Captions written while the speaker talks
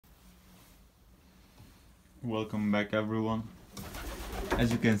Welcome back everyone.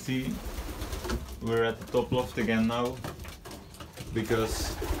 As you can see, we're at the top loft again now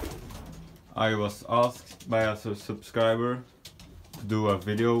because I was asked by a subscriber to do a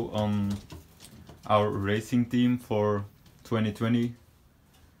video on our racing team for 2020.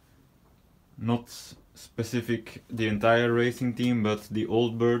 Not specific the entire racing team, but the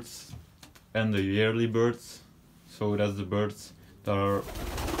old birds and the yearly birds. So that's the birds that are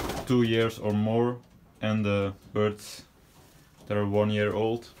 2 years or more, and the birds that are 1 year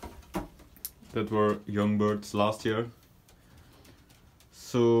old, that were young birds last year.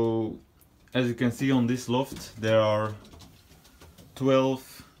 So as you can see on this loft, there are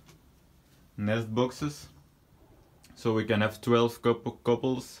 12 nest boxes, so we can have 12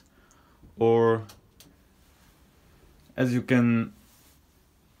 couples, or as you can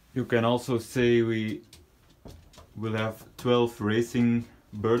also say we will have 12 racing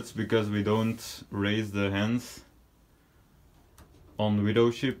birds, because we don't raise the hens on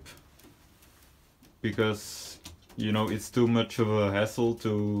widowship, because you know it's too much of a hassle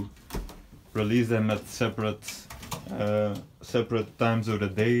to release them at separate times of the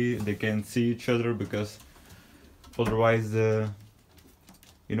day. They can't see each other, because otherwise they're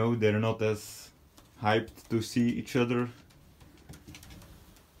not as hyped to see each other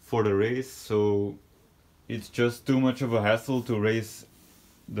for the race. So it's just too much of a hassle to raise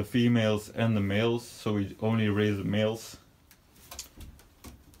the females and the males, so we only raise the males.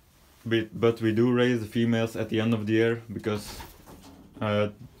 But we do raise the females at the end of the year, because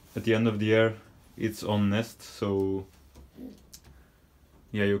at the end of the year it's on nest, so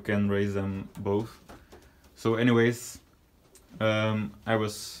yeah, you can raise them both. So anyways, I'm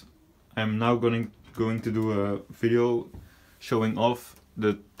now going to do a video showing off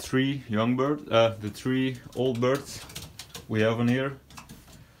the three old birds we have on here.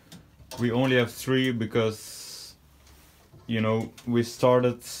 We only have 3 because, you know, we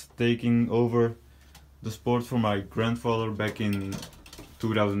started taking over the sport from my grandfather back in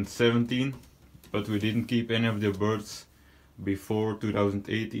 2017, but we didn't keep any of the birds before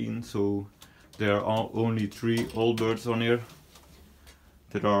 2018, so there are only 3 old birds on here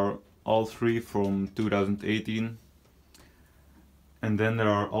that are all 3 from 2018, and then there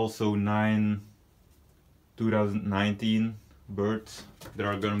are also 9 2019 birds that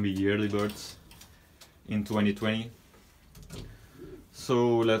are gonna be yearly birds in 2020.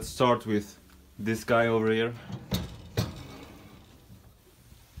 So let's start with this guy over here.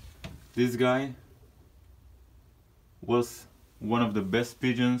 This guy was one of the best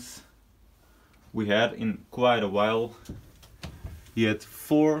pigeons we had in quite a while. He had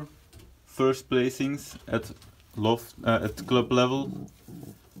 4 first placings at club level,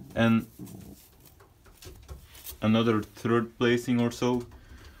 and another 3rd placing or so.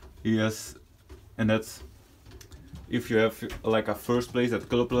 He has, and that's, if you have like a first place at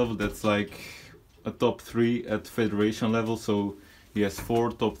club level, that's like a top 3 at federation level. So he has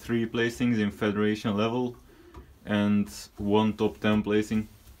 4 top 3 placings in federation level and 1 top 10 placing.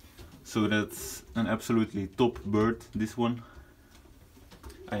 So that's an absolutely top bird, this one.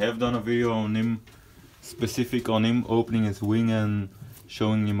 I have done a video on him, specific on him, opening his wing and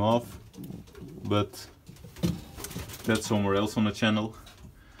showing him off, but that's somewhere else on the channel.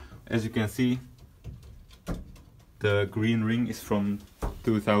 As you can see, the green ring is from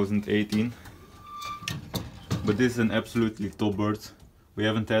 2018, but this is an absolutely top bird. We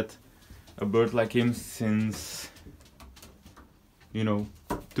haven't had a bird like him since, you know,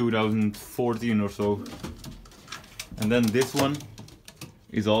 2014 or so. And then this one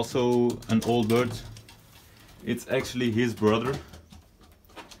is also an old bird. It's actually his brother.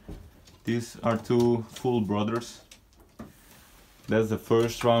 These are 2 full brothers. That's the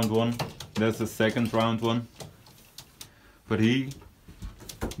first round one, that's the second round one. But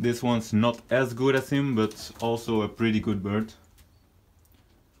this one's not as good as him, but also a pretty good bird.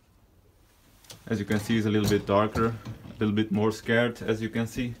 As you can see, he's a little bit darker, a little bit more scared, as you can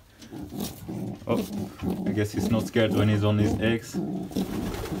see. Oh, I guess he's not scared when he's on his eggs,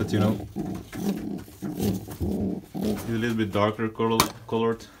 but you know, he's a little bit darker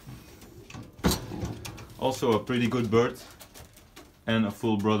colored. Also a pretty good bird, and a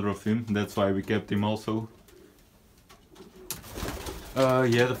full brother of him, that's why we kept him also.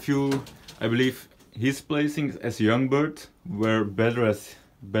 He had a few, I believe his placings as young bird were better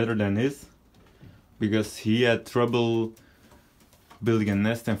than his, because he had trouble building a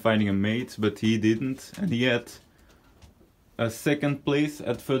nest and finding a mate, but he didn't, and he had a 2nd place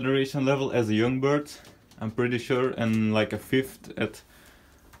at federation level as a young bird, I'm pretty sure, and like a 5th at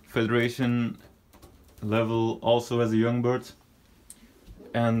federation level also as a young bird.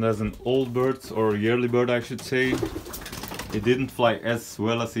 And as an old bird, or yearly bird I should say, it didn't fly as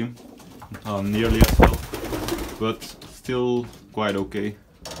well as him, nearly as well, but still quite okay.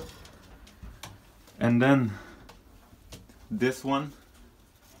 And then this one,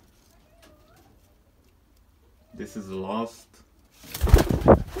 this is the last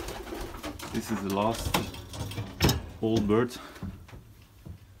old bird.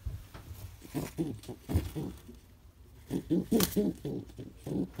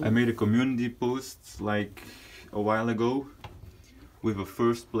 I made a community post like a while ago with a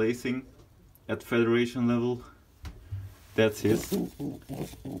first placing at federation level. That's his.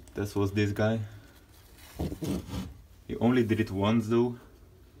 That was this guy. He only did it once though.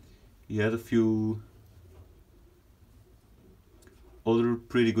 He had a few other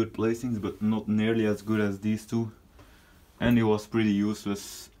pretty good placings, but not nearly as good as these two. And he was pretty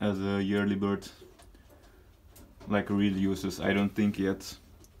useless as a yearly bird. Like really useless. I don't think he had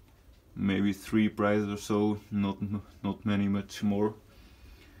maybe 3 prizes or so, not many much more.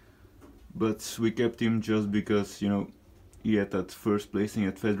 But we kept him just because, you know, he had that first placing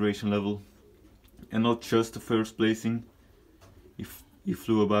at federation level. And not just the first placing. He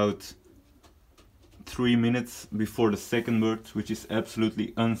flew about 3 minutes before the second bird, which is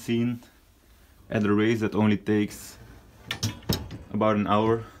absolutely unseen at a race that only takes about an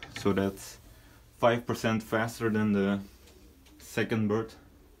hour. So that's 5% faster than the second bird,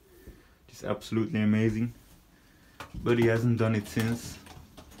 which is absolutely amazing. But he hasn't done it since.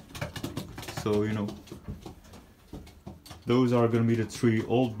 So, you know, those are gonna be the 3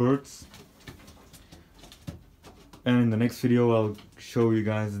 old birds. And in the next video I'll show you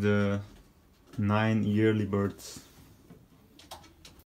guys the 9 yearly birds.